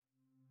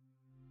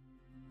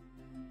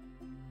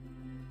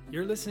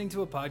You're listening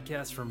to a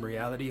podcast from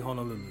Reality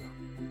Honolulu.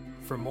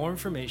 For more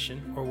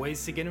information or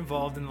ways to get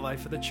involved in the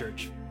life of the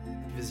church,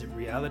 visit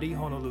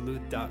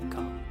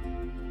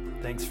realityhonolulu.com.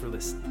 Thanks for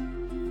listening.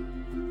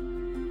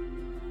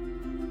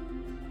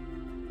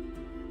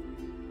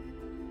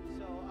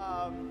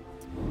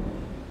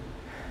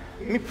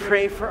 Let me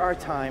pray for our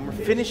time. We're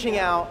finishing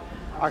out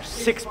our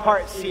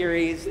 6-part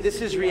series.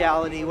 This is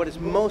reality, what is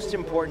most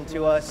important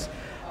to us,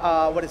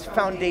 what is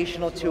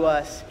foundational to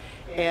us.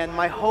 And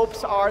my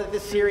hopes are that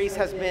this series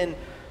has been,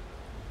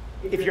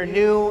 if you're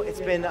new,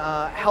 it's been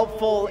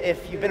helpful.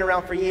 If you've been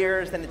around for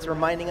years, then it's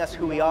reminding us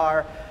who we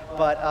are.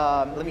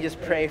 But let me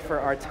just pray for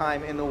our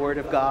time in the Word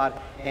of God,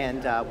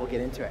 and we'll get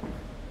into it.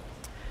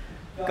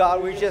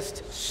 God, we're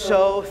just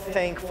so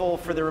thankful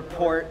for the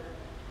report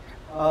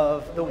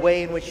of the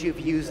way in which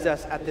you've used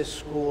us at this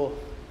school.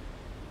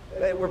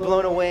 We're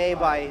blown away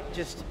by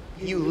just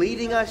you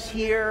leading us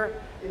here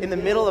in the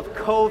middle of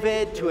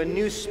COVID to a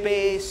new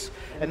space,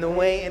 and the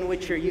way in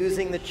which you're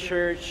using the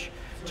church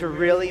to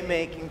really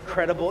make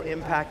incredible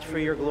impact for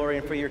your glory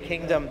and for your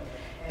kingdom.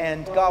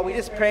 And God, we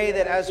just pray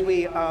that as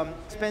we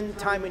spend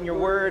time in your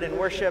word and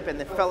worship and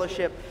the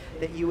fellowship,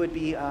 that you would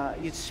be,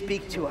 you'd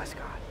speak to us,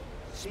 God.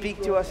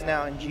 Speak to us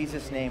now in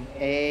Jesus' name.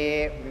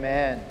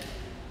 Amen.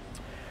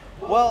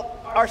 Well,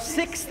 our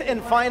 6th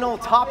and final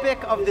topic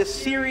of this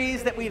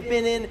series that we've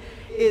been in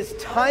is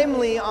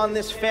timely on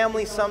this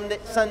Family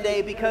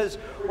Sunday because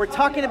we're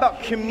talking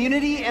about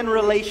community and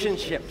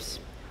relationships.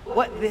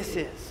 What this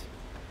is.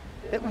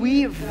 That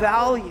we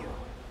value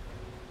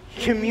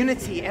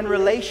community and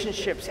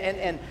relationships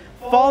and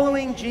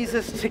following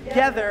Jesus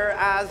together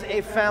as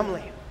a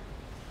family.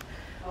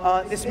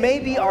 This may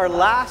be our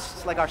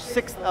last, like our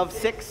 6th of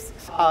 6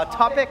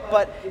 topic,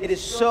 but it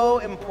is so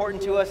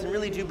important to us and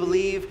really do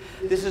believe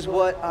this is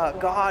what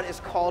God has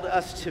called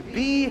us to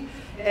be.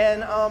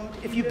 And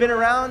if you've been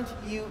around,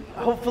 you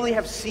hopefully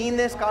have seen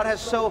this. God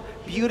has so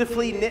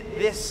beautifully knit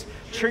this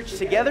church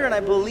together, and I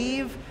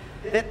believe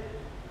that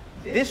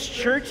this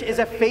church is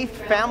a faith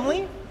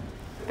family,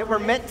 that we're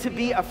meant to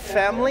be a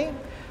family.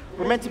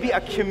 We're meant to be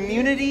a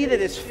community that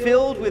is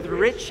filled with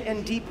rich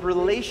and deep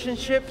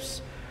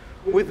relationships,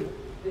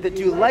 that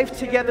do life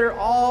together,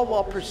 all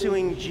while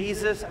pursuing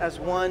Jesus as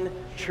one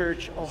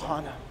church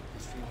ohana.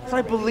 So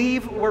I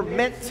believe we're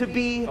meant to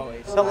be.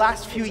 The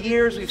last few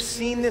years we've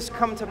seen this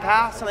come to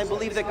pass, and I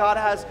believe that God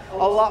has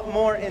a lot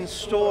more in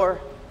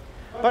store.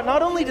 But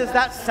not only does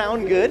that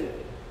sound good,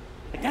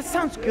 like that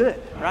sounds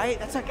good, right?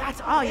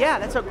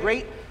 That's a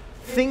great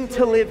thing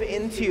to live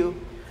into.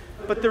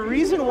 But the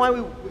reason why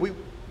we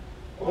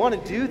want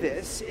to do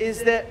this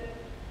is that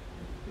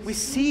we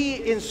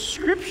see in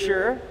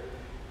Scripture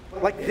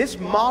like this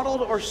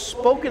modeled or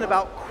spoken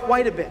about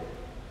quite a bit,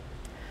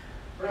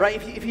 right?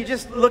 If you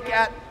just look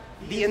at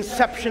the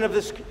inception of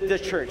the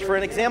church, for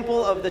an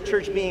example of the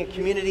church being a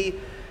community,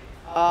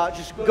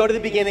 just go to the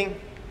beginning.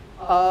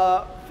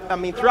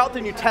 Throughout the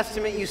New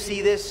Testament you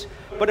see this,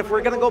 but if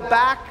we're going to go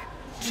back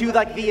to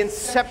like the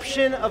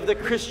inception of the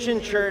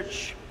Christian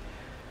church,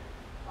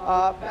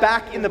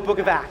 back in the book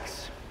of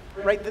Acts,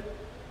 right?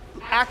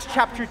 Acts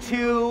chapter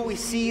 2, we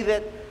see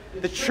that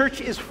the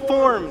church is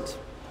formed.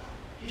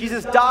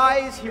 Jesus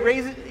dies, he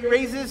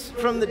raises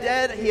from the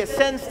dead, he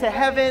ascends to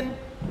heaven,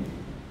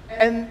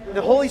 and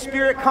the Holy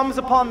Spirit comes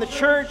upon the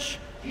church.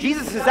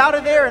 Jesus is out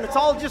of there, and it's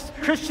all just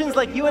Christians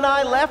like you and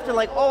I left, and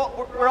like,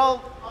 oh, we're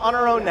all on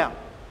our own now.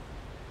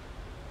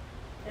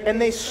 And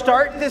they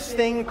start this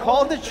thing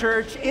called the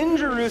church in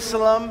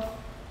Jerusalem,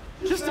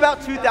 just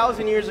about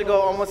 2,000 years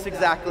ago, almost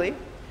exactly.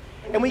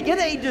 And we get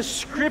a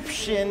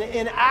description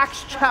in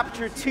Acts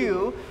chapter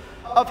 2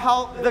 of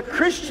how the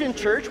Christian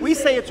church, we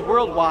say it's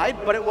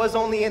worldwide, but it was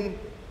only in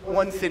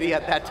one city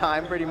at that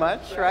time, pretty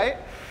much, right?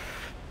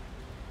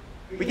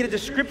 We get a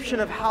description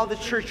of how the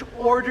church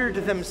ordered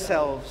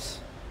themselves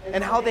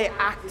and how they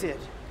acted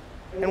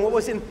and what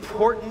was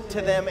important to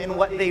them and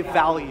what they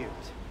valued,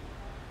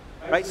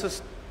 right? So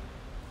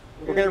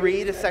we're going to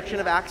read a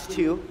section of Acts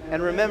 2,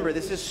 and remember,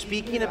 this is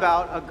speaking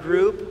about a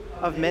group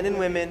of men and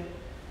women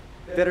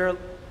that are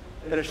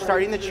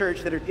starting the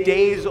church that are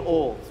days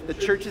old. The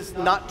church is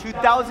not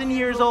 2,000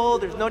 years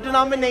old. There's no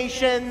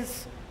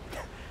denominations.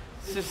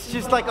 It's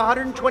just like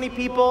 120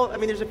 people. I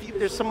mean,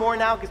 there's some more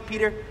now because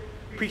Peter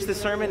preached the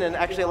sermon and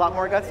actually a lot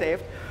more got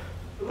saved.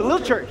 The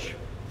little church.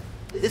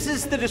 This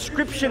is the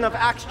description of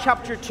Acts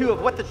chapter 2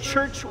 of what the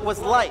church was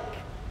like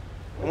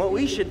and what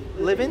we should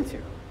live into.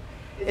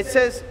 It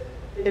says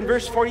in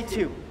verse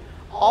 42,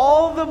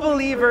 all the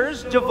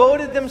believers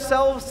devoted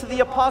themselves to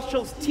the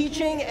apostles'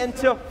 teaching and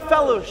to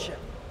fellowship,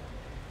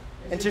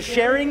 and to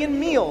sharing in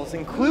meals,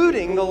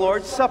 including the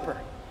Lord's Supper,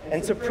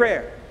 and to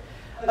prayer.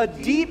 A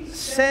deep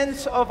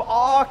sense of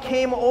awe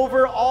came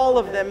over all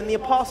of them, and the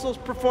apostles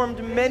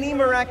performed many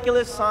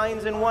miraculous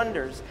signs and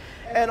wonders.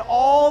 And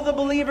all the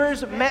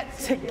believers met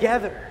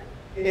together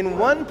in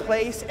one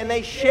place, and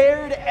they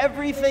shared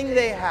everything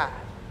they had.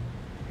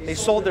 They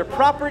sold their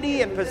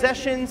property and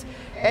possessions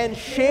and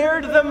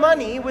shared the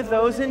money with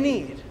those in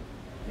need.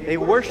 They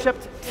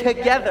worshiped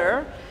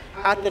together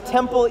at the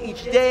temple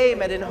each day,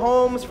 met in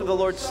homes for the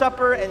Lord's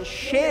Supper, and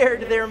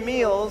shared their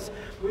meals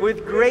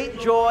with great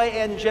joy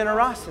and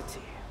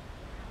generosity,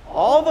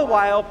 all the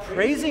while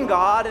praising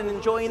God and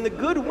enjoying the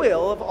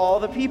goodwill of all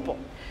the people.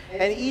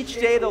 And each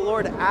day the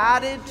Lord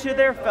added to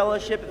their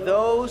fellowship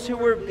those who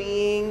were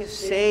being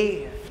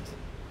saved.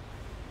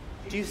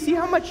 Do you see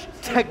how much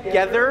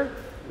together,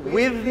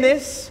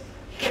 witness,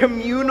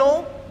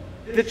 communal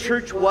the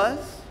church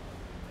was?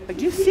 Like,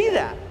 do you see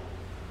that?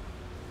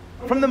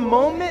 From the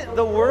moment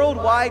the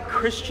worldwide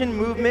Christian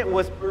movement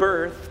was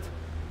birthed,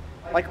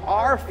 like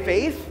our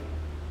faith,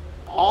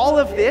 all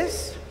of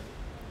this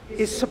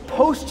is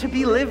supposed to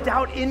be lived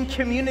out in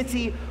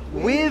community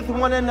with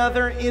one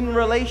another in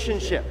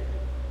relationship.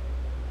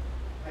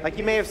 Like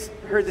you may have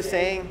heard the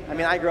saying, I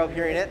mean, I grew up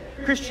hearing it,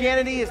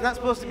 Christianity is not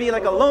supposed to be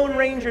like a Lone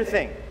Ranger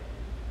thing.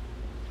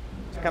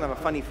 It's kind of a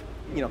funny,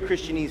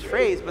 Christianese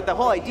phrase, but the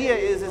whole idea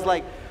is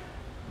like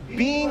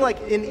being like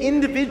an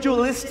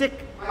individualistic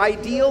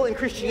ideal in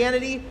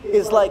Christianity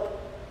is like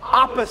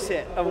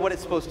opposite of what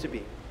it's supposed to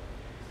be.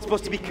 It's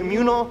supposed to be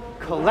communal,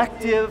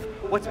 collective,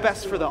 what's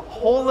best for the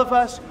whole of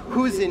us,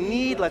 who's in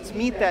need, let's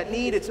meet that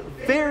need. It's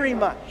very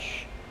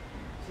much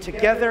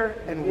together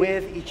and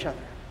with each other.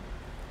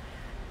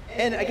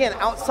 And again,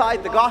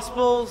 outside the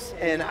Gospels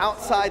and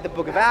outside the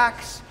book of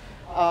Acts,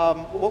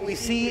 what we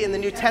see in the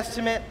New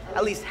Testament,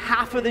 at least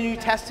half of the New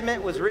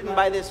Testament was written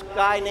by this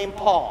guy named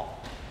Paul,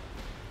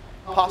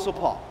 Apostle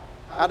Paul.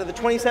 Out of the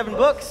 27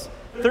 books,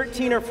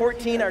 13 or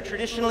 14 are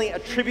traditionally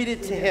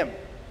attributed to him.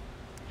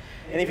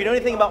 And if you know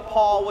anything about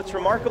Paul, what's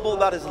remarkable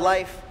about his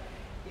life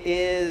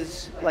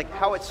is like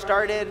how it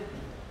started,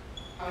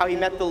 how he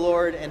met the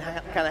Lord, and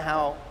kind of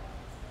how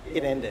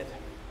it ended.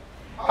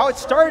 How it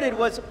started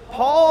was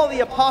Paul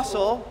the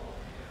Apostle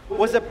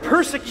was a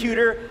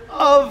persecutor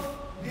of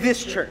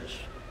this church.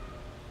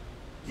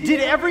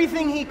 Did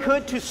everything he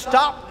could to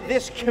stop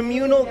this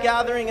communal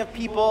gathering of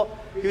people.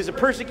 He was a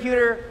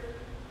persecutor.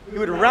 He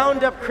would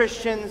round up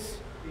Christians.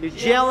 He would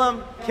jail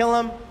them, kill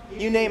them,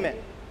 you name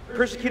it.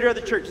 Persecutor of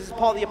the church. This is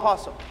Paul the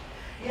Apostle.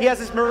 He has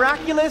this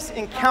miraculous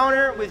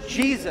encounter with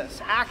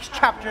Jesus. Acts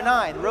chapter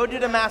 9, road to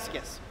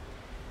Damascus.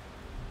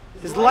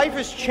 His life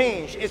has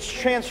changed. It's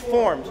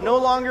transformed. No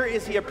longer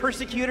is he a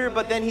persecutor,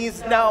 but then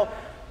he's now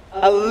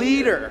a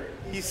leader.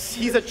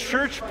 He's a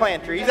church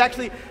planter. He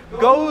actually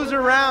goes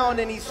around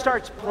and he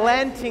starts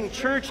planting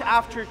church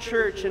after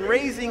church and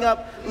raising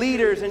up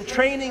leaders and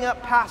training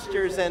up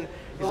pastors, and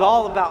he's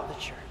all about the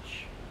church.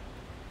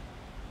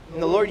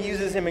 And the Lord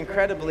uses him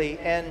incredibly,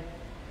 and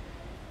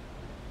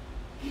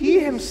he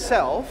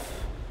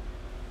himself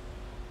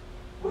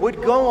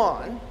would go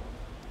on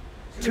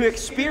to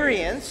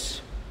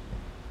experience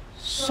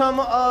some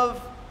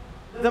of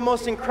the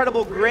most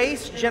incredible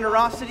grace,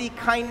 generosity,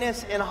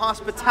 kindness, and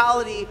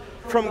hospitality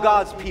from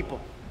God's people.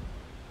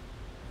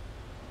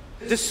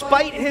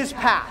 Despite his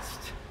past.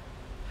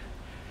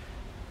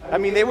 I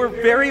mean, they were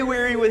very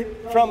weary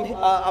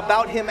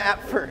about him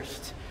at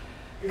first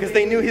because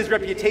they knew his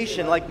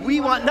reputation. Like, we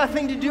want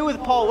nothing to do with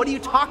Paul. What are you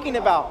talking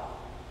about?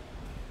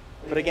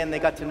 But again, they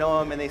got to know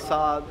him and they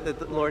saw that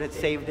the Lord had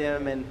saved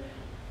him and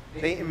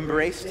they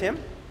embraced him.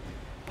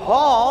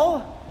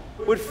 Paul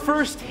would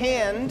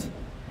firsthand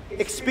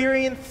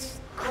experience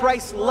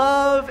Christ's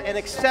love and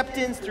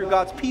acceptance through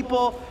God's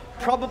people,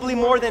 probably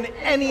more than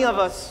any of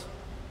us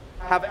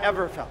have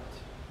ever felt.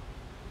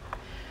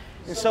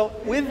 And so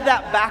with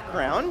that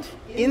background,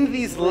 in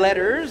these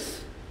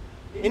letters,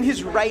 in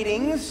his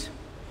writings,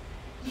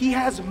 he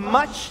has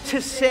much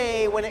to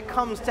say when it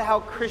comes to how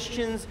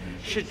Christians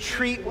should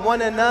treat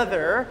one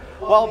another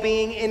while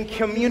being in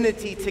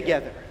community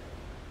together.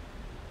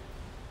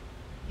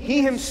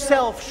 He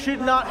himself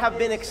should not have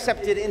been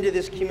accepted into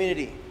this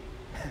community.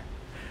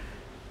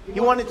 He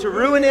wanted to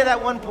ruin it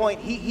at one point.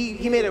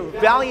 He made a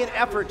valiant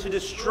effort to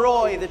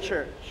destroy the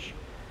church.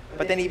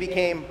 But then he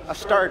became a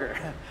starter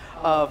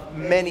of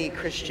many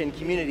Christian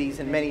communities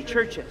and many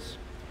churches.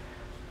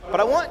 But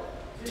I want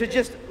to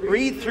just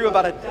read through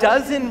about a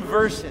dozen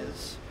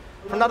verses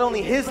from not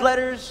only his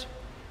letters,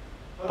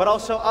 but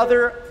also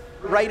other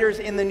writers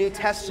in the New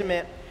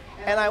Testament.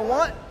 And I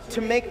want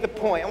to make the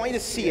point, I want you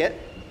to see it,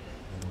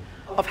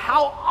 of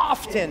how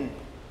often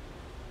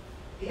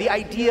the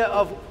idea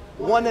of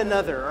one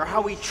another, or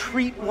how we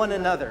treat one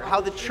another,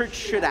 how the church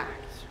should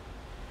act.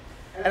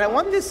 And I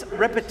want this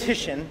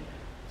repetition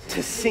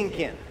to sink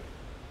in,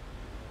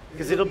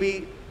 because it'll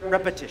be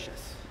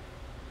repetitious.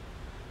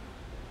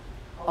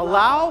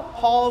 Allow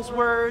Paul's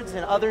words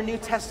and other New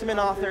Testament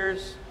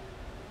authors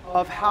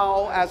of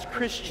how, as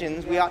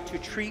Christians, we ought to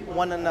treat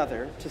one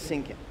another to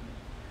sink in.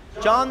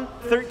 John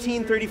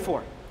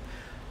 13:34.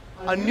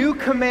 A new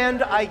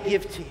command I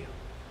give to you.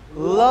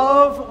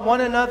 Love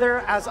one another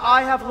as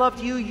I have loved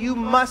you. You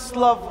must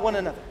love one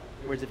another.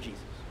 Words of Jesus.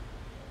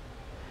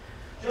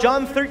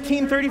 John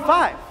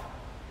 13:35.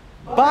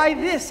 By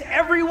this,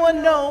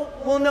 everyone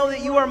will know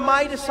that you are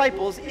my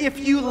disciples if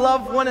you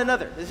love one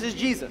another. This is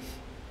Jesus.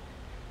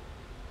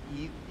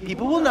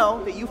 People will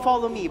know that you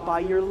follow me by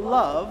your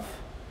love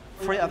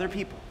for other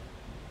people.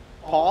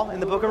 Paul, in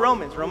the book of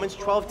Romans, Romans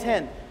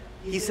 12:10,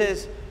 he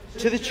says,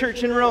 to the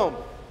church in Rome.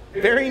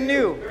 Very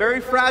new, very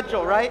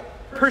fragile, right?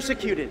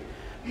 Persecuted.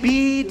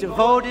 Be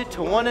devoted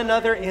to one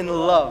another in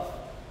love.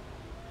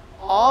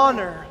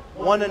 Honor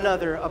one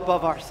another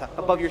above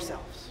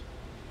yourselves.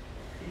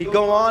 He'd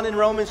go on in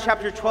Romans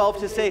chapter 12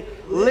 to say,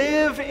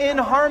 live in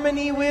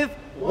harmony with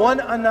one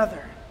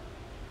another.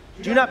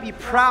 Do not be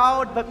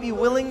proud, but be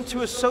willing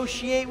to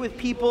associate with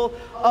people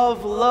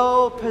of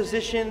low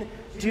position.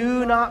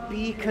 Do not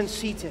be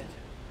conceited.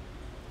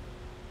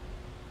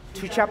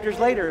 2 chapters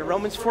later,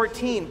 Romans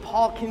 14,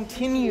 Paul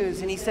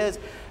continues and he says,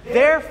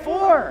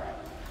 therefore,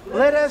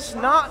 let us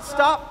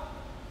stop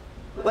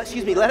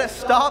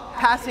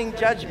passing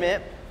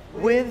judgment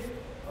with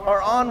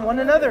or on one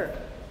another.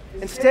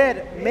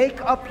 Instead,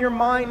 make up your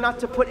mind not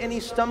to put any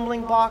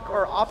stumbling block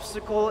or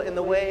obstacle in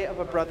the way of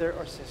a brother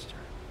or sister.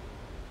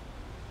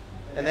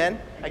 And then,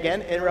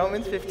 again, in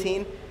Romans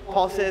 15,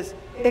 Paul says,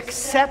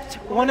 accept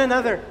one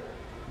another.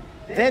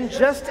 Then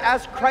just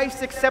as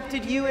Christ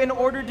accepted you in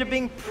order to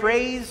bring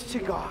praise to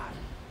God.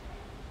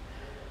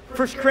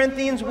 1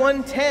 Corinthians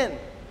 1:10,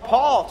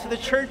 Paul to the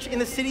church in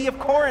the city of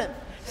Corinth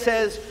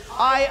says,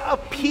 I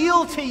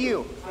appeal to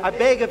you, I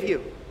beg of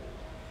you,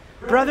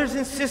 brothers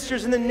and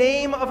sisters, in the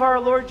name of our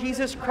Lord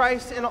Jesus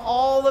Christ, and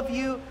all of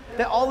you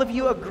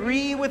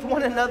agree with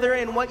one another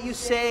in what you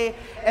say,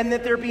 and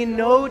that there be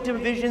no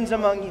divisions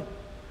among you,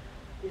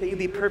 that you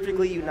be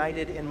perfectly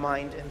united in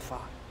mind and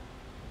thought.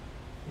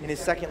 In his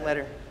second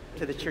letter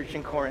to the church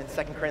in Corinth,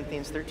 2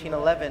 Corinthians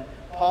 13:11,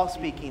 Paul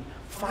speaking,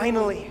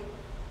 finally,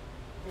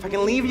 if I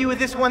can leave you with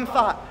this one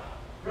thought,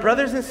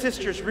 brothers and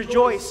sisters,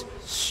 rejoice,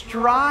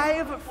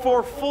 strive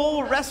for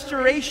full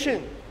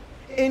restoration,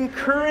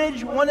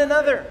 encourage one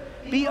another,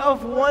 be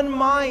of one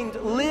mind,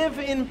 live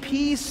in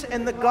peace,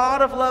 and the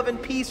God of love and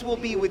peace will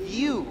be with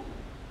you.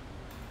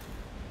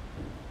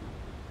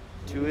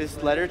 To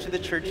his letter to the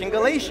church in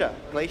Galatia,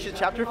 Galatians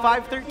chapter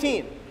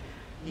 5:13.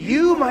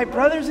 You, my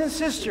brothers and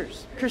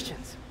sisters,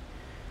 Christians,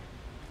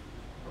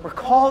 we're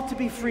called to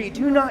be free.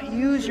 Do not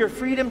use your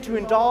freedom to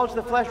indulge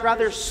the flesh.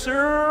 Rather,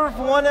 serve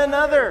one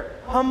another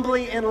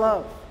humbly in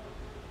love.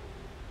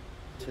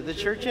 To the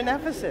church in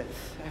Ephesus,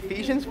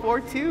 Ephesians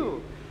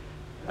 4:2.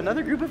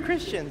 Another group of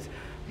Christians.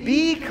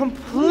 Be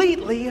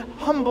completely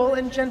humble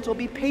and gentle.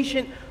 Be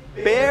patient,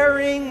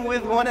 bearing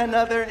with one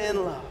another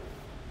in love.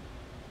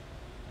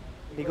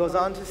 He goes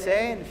on to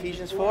say in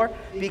Ephesians 4,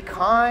 be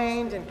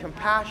kind and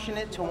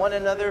compassionate to one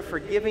another,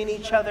 forgiving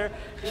each other,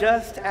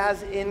 just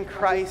as in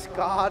Christ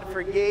God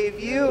forgave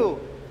you.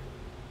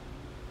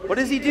 What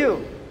does he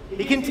do?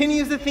 He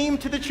continues the theme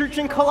to the church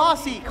in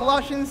Colossae,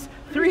 Colossians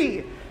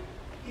 3.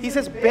 He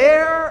says,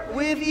 bear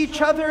with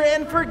each other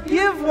and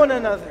forgive one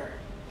another.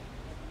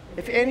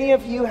 If any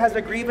of you has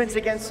a grievance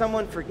against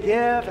someone,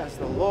 forgive as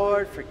the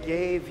Lord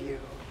forgave you.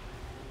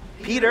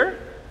 Peter,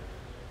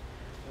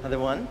 another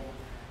one,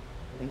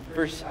 in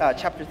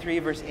chapter 3,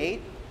 verse 8,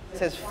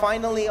 says,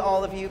 finally,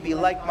 all of you, be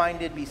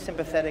like-minded, be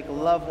sympathetic,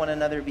 love one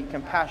another, be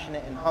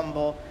compassionate and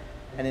humble.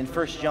 And in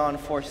 1 John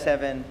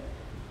 4:7,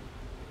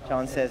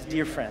 John says,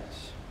 dear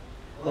friends,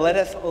 let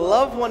us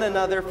love one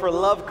another, for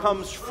love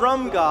comes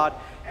from God.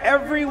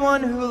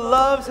 Everyone who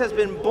loves has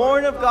been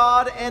born of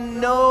God and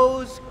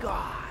knows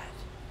God.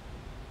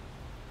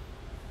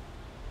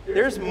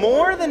 There's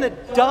more than a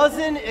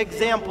dozen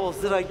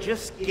examples that I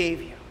just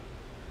gave you.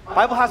 The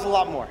Bible has a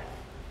lot more.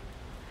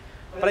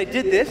 But I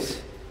did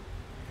this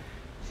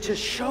to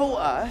show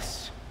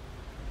us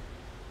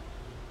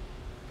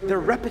the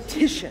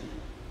repetition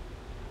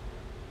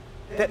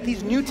that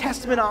these New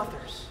Testament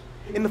authors,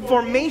 in the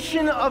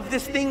formation of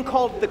this thing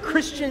called the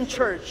Christian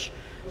church,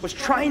 was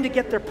trying to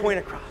get their point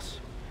across.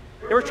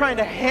 They were trying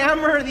to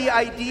hammer the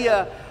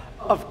idea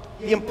of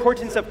the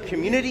importance of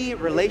community,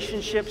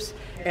 relationships,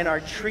 and our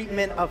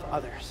treatment of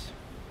others.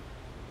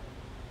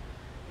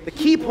 The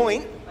key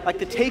point, like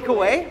the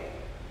takeaway,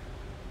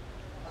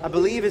 I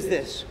believe is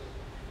this,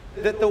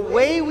 that the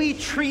way we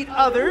treat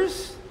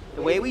others,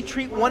 the way we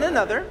treat one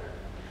another,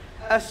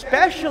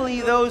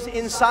 especially those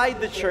inside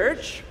the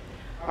church,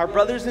 our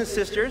brothers and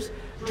sisters,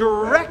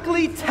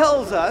 directly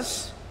tells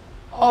us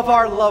of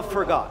our love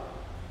for God.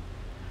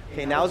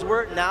 Okay, now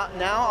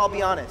I'll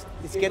be honest,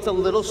 this gets a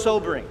little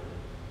sobering.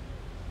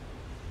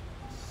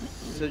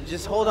 So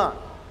just hold on.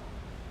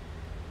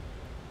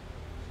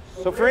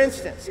 So for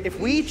instance, if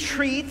we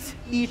treat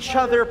each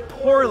other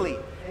poorly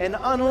and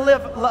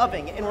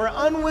unloving, and we're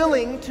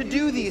unwilling to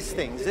do these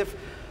things, if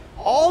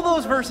all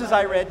those verses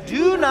I read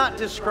do not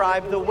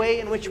describe the way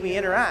in which we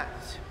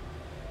interact,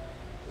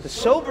 the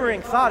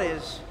sobering thought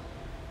is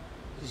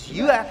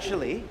we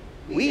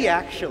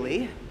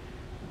actually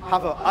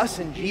have a us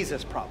and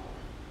Jesus problem.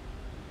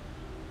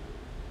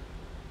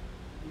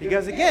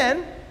 Because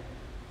again,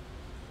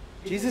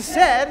 Jesus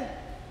said,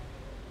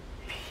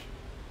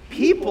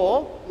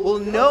 people will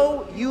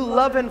know you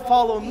love and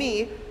follow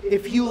me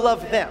if you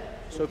love them.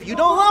 So if you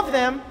don't love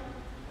them,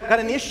 you've got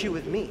an issue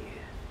with me.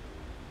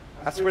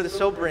 That's where the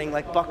sobering,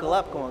 like, buckle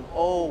up going,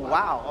 oh,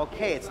 wow,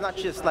 okay, it's not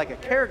just like a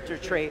character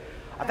trait.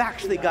 I've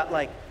actually got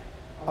like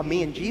a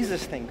me and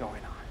Jesus thing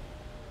going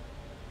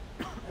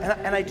on.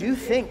 And I do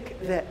think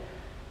that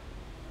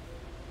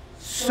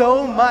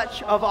So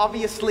much of,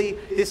 obviously,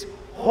 this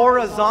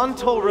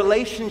horizontal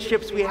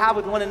relationships we have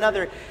with one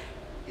another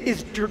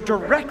is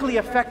directly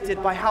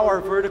affected by how our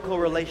vertical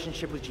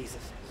relationship with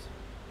Jesus is.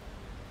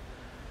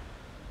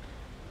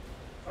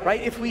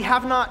 Right? If we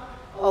have not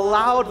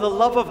allowed the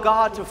love of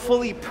God to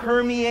fully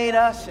permeate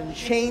us and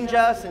change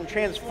us and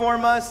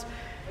transform us,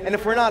 and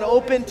if we're not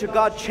open to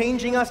God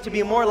changing us to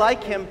be more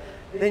like Him,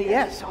 then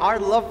yes, our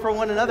love for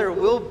one another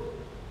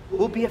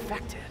will be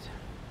affected.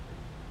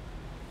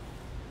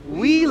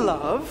 We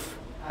love,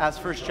 as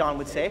 1 John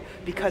would say,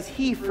 because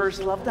He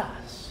first loved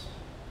us.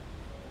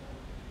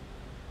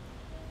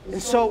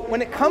 And so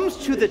when it comes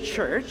to the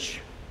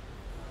church,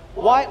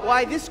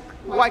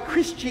 why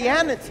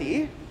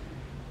Christianity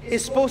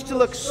is supposed to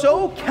look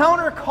so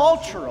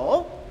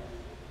countercultural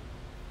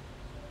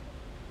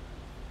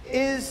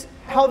is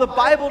how the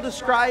Bible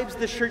describes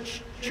the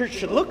church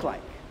should look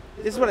like.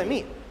 This is what I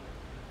mean.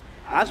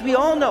 As we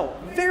all know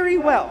very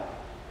well,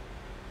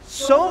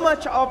 so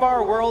much of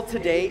our world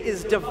today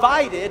is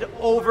divided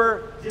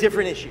over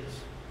different issues.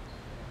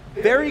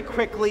 Very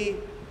quickly,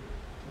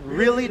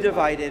 really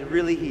divided,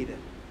 really heated.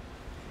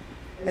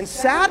 And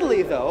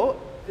sadly, though,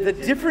 the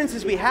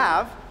differences we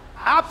have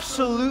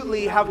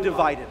absolutely have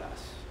divided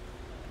us.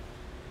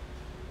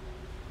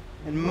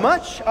 And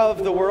much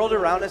of the world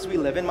around us we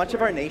live in, much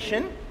of our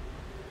nation,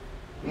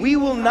 we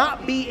will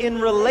not be in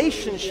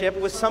relationship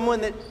with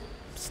someone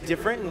that's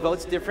different and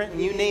votes different,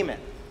 and you name it.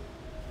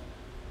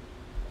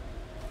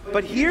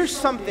 But here's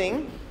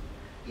something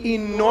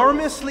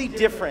enormously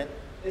different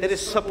that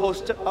is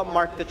supposed to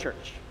mark the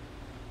church.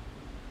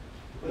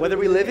 Whether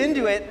we live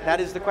into it,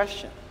 that is the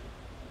question.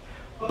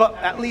 But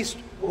at least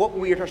what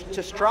we are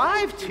to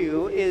strive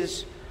to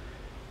is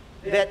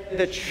that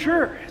the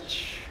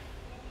church,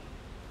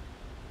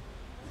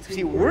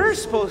 see, we're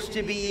supposed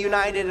to be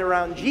united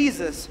around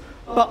Jesus,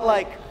 but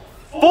like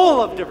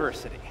full of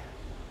diversity.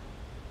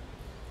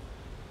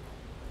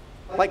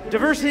 Like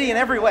diversity in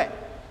every way.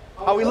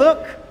 How we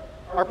look,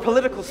 our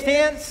political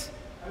stance,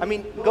 I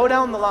mean, go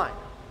down the line.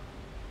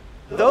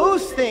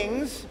 Those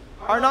things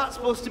are not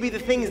supposed to be the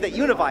things that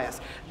unify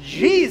us.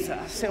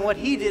 Jesus and what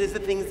He did is the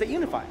things that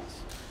unify us.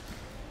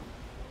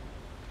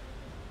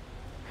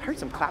 I heard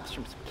some claps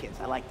from some kids.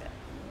 I like that.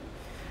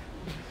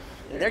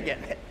 They're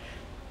getting it.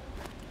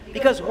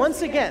 Because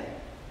once again,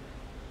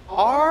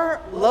 our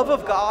love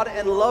of God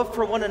and love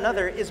for one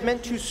another is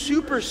meant to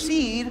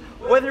supersede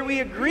whether we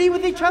agree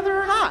with each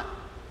other or not.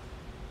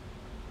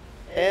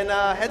 And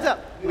heads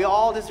up, we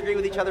all disagree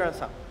with each other on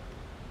something.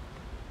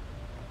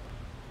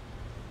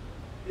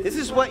 This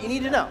is what you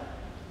need to know.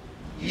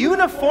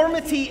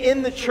 Uniformity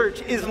in the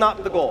church is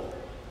not the goal.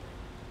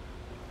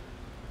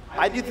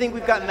 I do think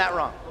we've gotten that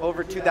wrong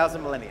over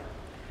 2,000 millennia.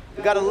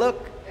 We've got to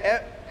look,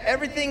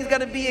 everything's got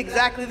to be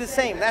exactly the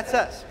same. That's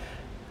us.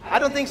 I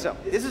don't think so.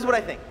 This is what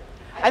I think.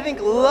 I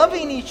think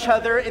loving each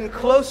other in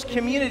close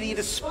community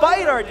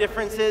despite our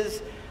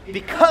differences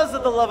because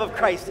of the love of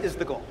Christ is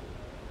the goal.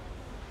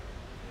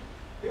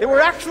 That we're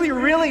actually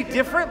really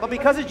different, but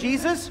because of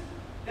Jesus,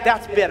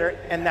 that's better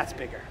and that's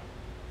bigger.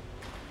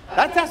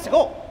 That's the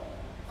goal.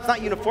 It's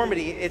not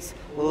uniformity, it's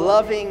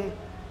loving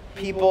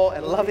people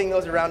and loving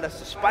those around us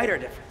despite our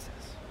differences.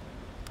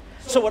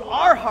 So what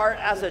our heart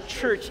as a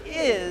church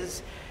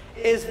is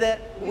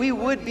that we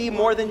would be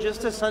more than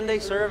just a Sunday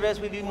service.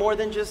 We'd be more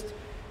than just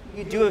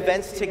you do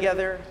events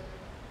together.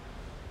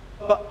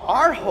 But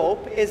our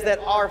hope is that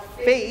our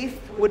faith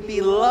would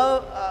be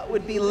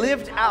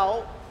lived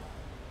out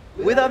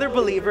with other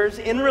believers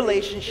in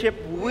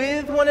relationship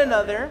with one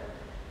another,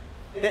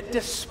 that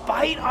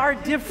despite our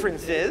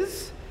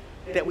differences,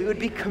 that we would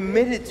be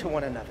committed to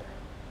one another,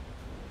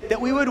 that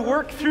we would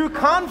work through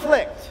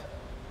conflict.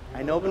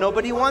 I know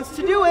nobody wants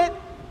to do it,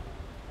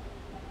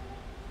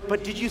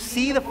 but did you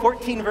see the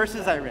 14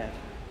 verses I read?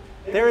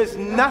 There is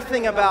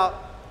nothing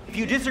about, if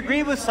you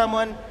disagree with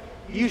someone,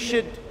 you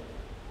should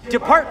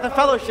depart the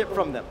fellowship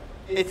from them.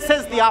 It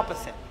says the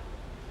opposite.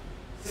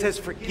 It says,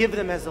 forgive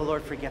them as the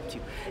Lord forgave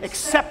you.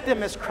 Accept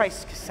them as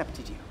Christ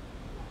accepted you.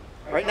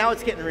 Right now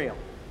it's getting real.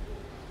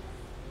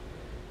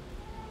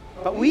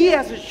 But we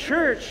as a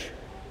church,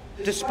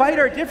 despite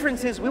our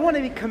differences, we want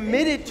to be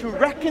committed to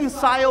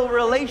reconcile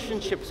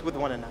relationships with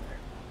one another.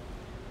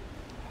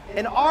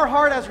 And our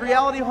heart as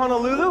Reality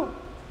Honolulu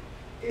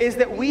is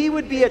that we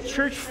would be a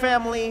church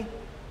family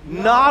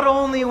not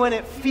only when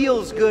it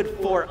feels good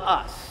for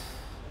us.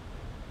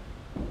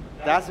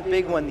 That's a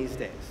big one these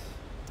days.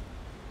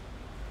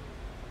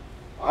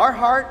 Our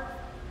heart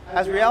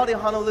as Reality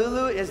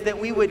Honolulu is that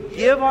we would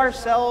give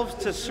ourselves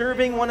to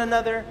serving one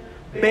another,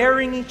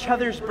 bearing each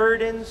other's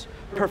burdens,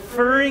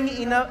 preferring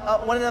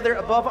one another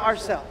above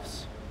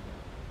ourselves.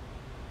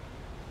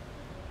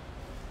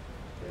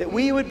 That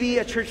we would be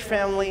a church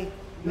family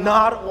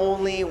not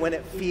only when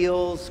it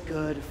feels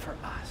good for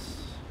us.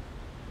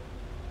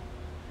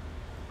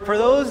 For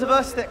those of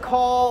us that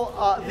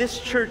call this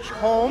church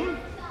home,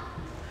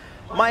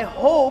 my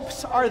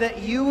hopes are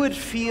that you would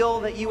feel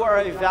that you are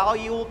a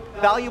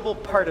valuable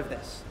part of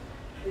this.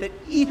 That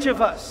each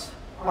of us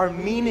are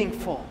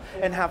meaningful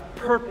and have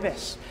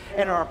purpose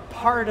and are a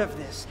part of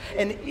this,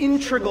 an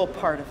integral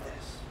part of this.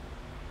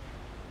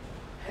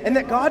 And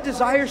that God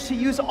desires to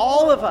use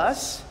all of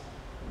us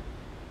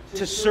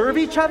to serve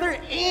each other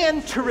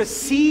and to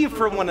receive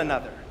from one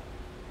another.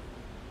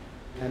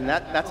 And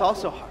that's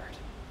also hard.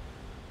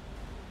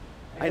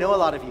 I know a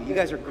lot of you. You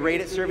guys are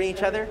great at serving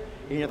each other,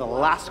 and you're the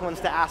last ones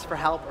to ask for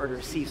help or to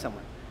receive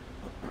someone.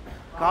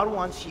 God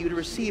wants you to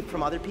receive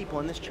from other people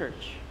in this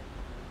church.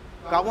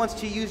 God wants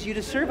to use you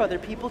to serve other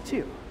people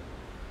too.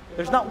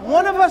 There's not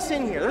one of us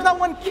in here, there's not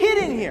one kid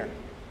in here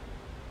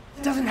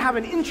that doesn't have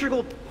an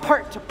integral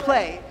part to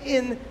play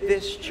in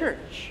this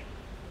church.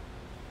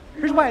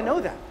 Here's why I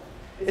know that.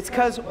 It's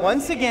because,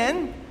 once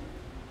again,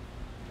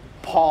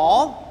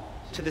 Paul,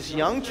 to this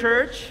young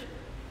church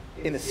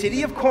in the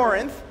city of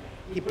Corinth,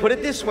 he put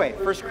it this way,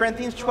 1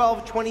 Corinthians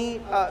 12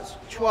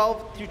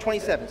 through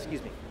 27,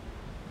 excuse me.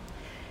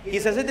 He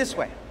says it this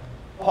way,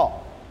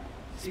 Paul,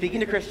 speaking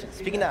to Christians,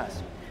 speaking to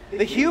us.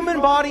 The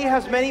human body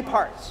has many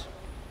parts,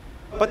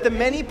 but the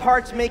many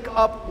parts make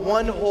up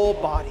one whole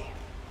body.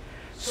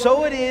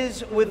 So it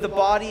is with the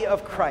body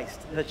of Christ,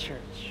 the church.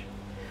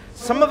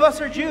 Some of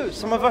us are Jews,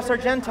 some of us are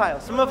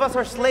Gentiles, some of us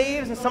are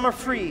slaves, and some are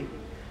free.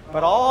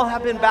 But all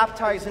have been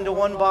baptized into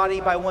one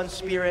body by one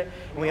Spirit,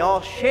 and we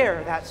all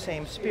share that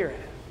same Spirit.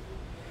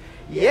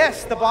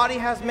 Yes, the body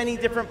has many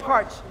different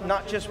parts,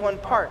 not just one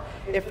part.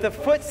 If the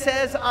foot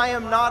says, I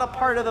am not a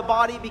part of the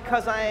body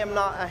because I am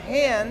not a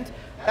hand,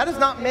 that does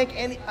not make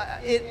it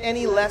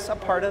any less a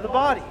part of the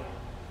body.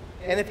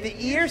 And if the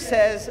ear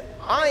says,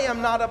 I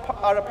am not a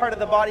part of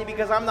the body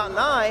because I'm not an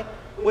eye,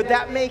 would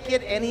that make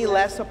it any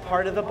less a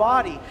part of the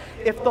body?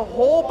 If the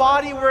whole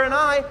body were an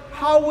eye,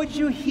 how would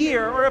you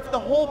hear? Or if the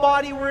whole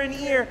body were an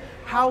ear,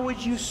 how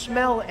would you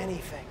smell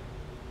anything?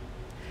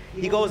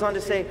 He goes on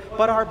to say,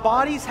 but our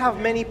bodies have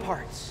many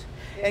parts,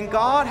 and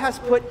God has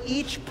put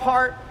each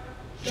part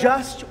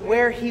just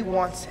where He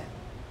wants it.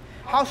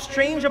 How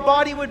strange a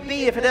body would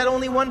be if it had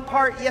only one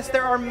part. Yes,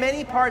 there are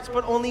many parts,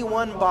 but only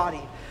one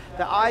body.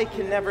 The eye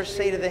can never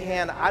say to the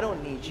hand, I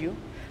don't need you.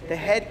 The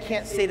head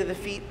can't say to the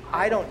feet,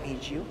 I don't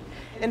need you.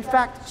 In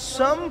fact,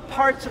 some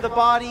parts of the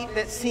body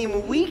that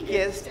seem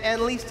weakest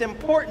and least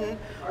important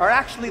are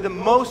actually the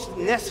most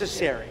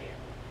necessary.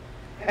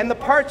 And the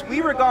parts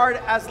we regard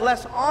as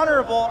less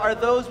honorable are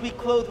those we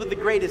clothe with the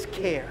greatest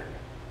care.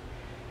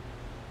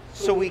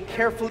 So we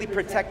carefully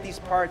protect these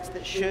parts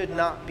that should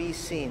not be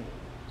seen,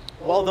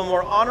 while the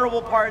more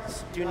honorable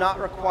parts do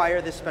not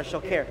require this special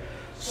care.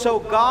 So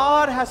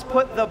God has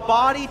put the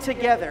body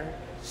together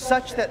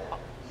such that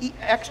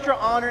extra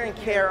honor and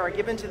care are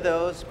given to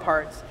those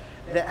parts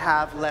that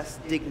have less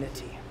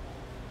dignity.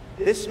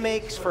 This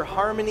makes for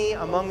harmony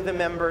among the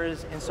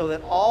members, and so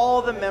that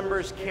all the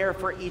members care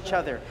for each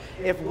other.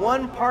 If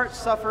one part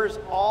suffers,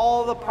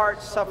 all the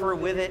parts suffer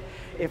with it.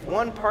 If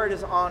one part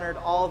is honored,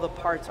 all the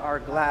parts are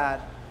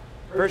glad.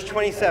 Verse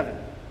 27.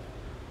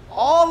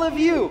 All of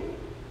you,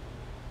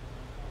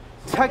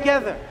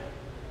 together,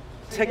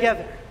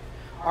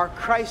 are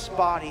Christ's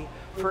body,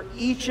 for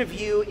each of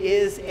you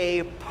is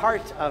a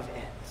part of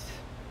it.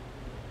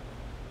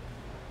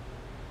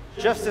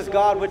 Just as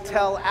God would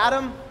tell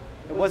Adam,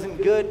 it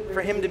wasn't good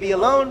for him to be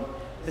alone,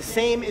 the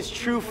same is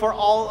true for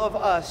all of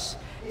us.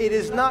 It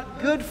is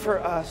not good for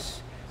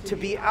us to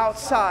be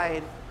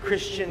outside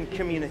Christian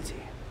community.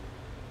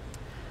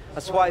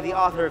 That's why the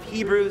author of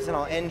Hebrews, and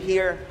I'll end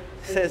here,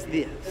 says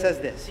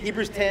this.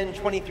 Hebrews 10,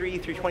 23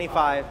 through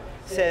 25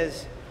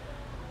 says,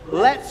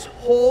 let's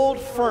hold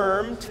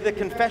firm to the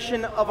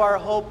confession of our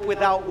hope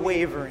without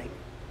wavering.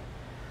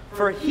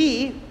 For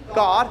He,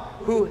 God,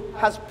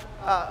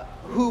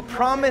 who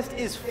promised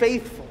is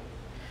faithful.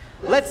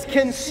 Let's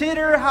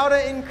consider how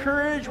to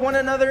encourage one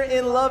another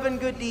in love and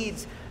good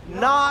deeds,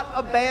 not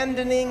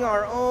abandoning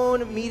our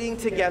own meeting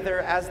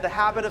together as the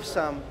habit of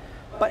some,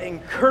 but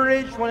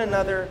encourage one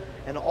another,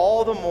 and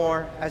all the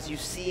more as you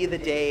see the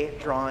day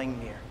drawing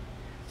near.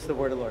 It's the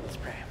word of the Lord. Let's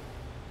pray.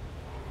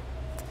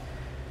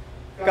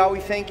 God, we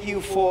thank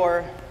you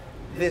for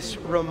this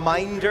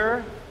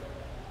reminder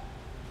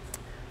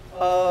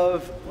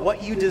of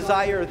what you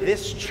desire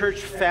this church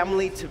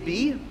family to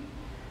be.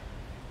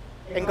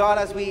 And God,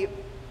 as we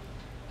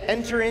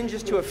enter in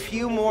just to a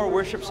few more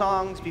worship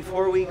songs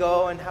before we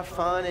go and have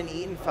fun and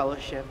eat and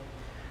fellowship,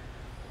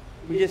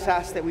 we just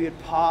ask that we would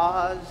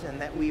pause and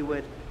that we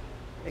would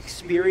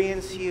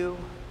experience you.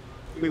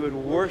 We would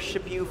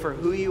worship you for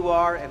who you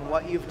are and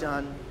what you've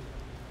done.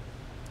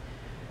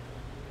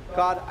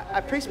 God,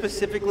 I pray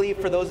specifically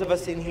for those of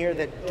us in here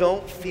that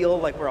don't feel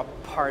like we're a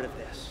part of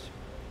this.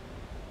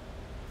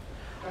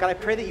 God, I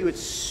pray that you would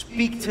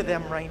speak to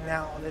them right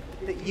now,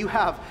 that you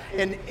have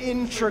an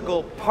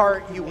integral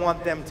part you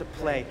want them to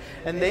play,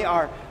 and they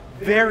are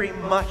very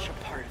much a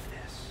part of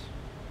this.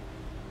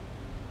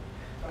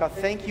 God,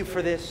 thank you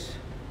for this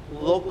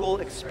local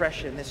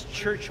expression, this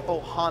church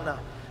ohana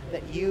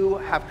that you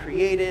have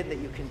created, that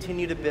you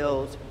continue to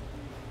build.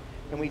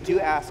 And we do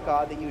ask,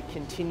 God, that you would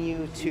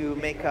continue to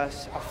make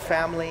us a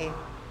family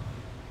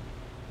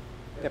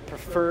that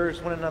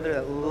prefers one another,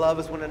 that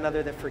loves one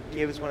another, that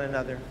forgives one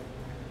another.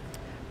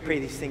 Pray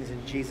these things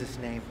in Jesus'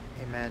 name.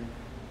 Amen.